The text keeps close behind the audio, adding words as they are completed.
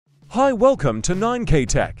Hi, welcome to 9K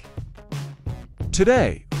Tech.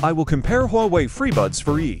 Today, I will compare Huawei FreeBuds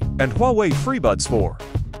 4e and Huawei FreeBuds 4.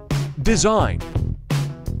 Design.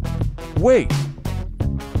 Weight.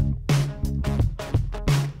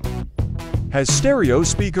 Has stereo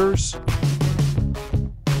speakers.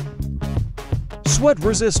 Sweat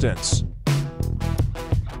resistance.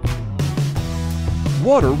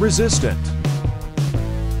 Water resistant.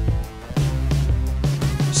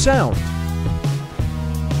 Sound.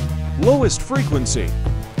 Lowest frequency.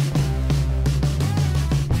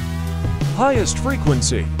 Highest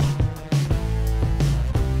frequency.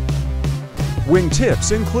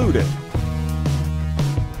 Wingtips included.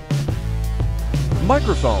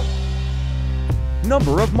 Microphone.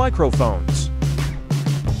 Number of microphones.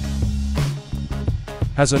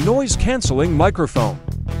 Has a noise-canceling microphone.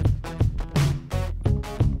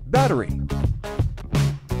 Battery.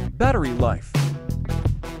 Battery life.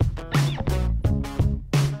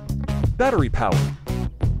 Battery power.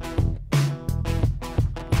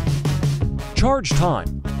 Charge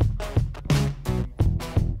time.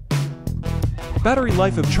 Battery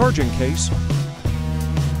life of charging case.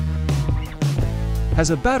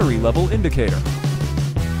 Has a battery level indicator.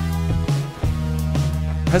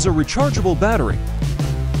 Has a rechargeable battery.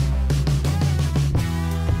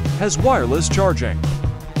 Has wireless charging.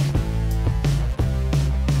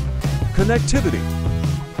 Connectivity.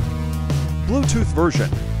 Bluetooth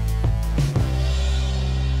version.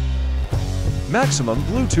 Maximum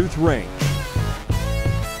Bluetooth range.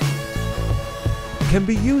 Can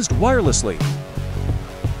be used wirelessly.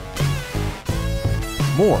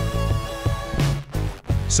 More.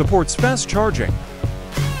 Supports fast charging.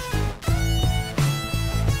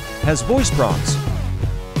 Has voice prompts.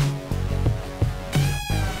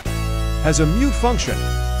 Has a mute function.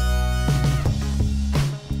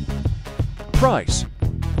 Price.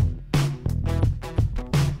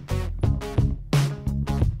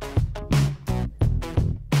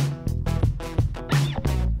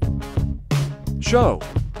 Show.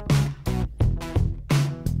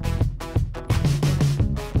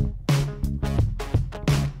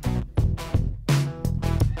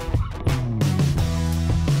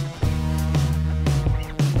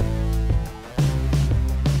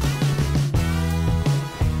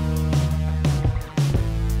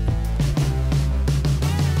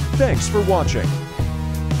 Thanks for watching.